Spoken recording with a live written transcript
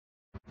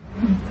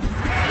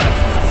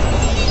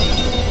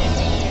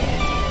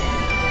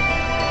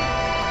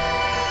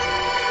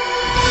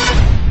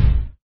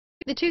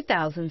The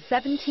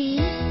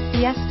 2017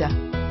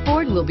 Fiesta.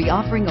 Ford will be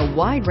offering a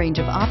wide range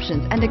of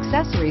options and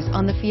accessories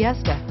on the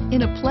Fiesta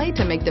in a play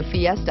to make the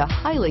Fiesta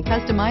highly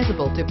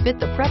customizable to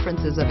fit the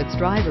preferences of its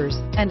drivers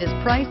and is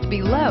priced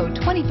below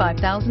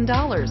 $25,000.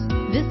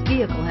 This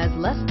vehicle has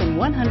less than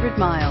 100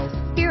 miles.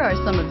 Here are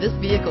some of this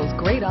vehicle's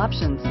great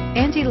options: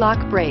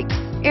 anti-lock brakes,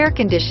 air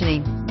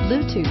conditioning,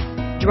 Bluetooth,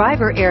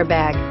 driver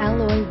airbag,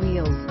 alloy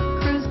wheels,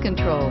 cruise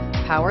control,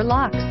 power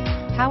locks,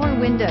 power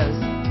windows,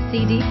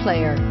 CD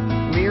player,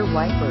 rear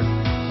wiper.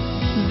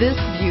 This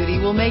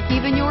beauty will make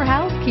even your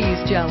house keys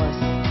jealous.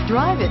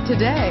 Drive it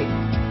today.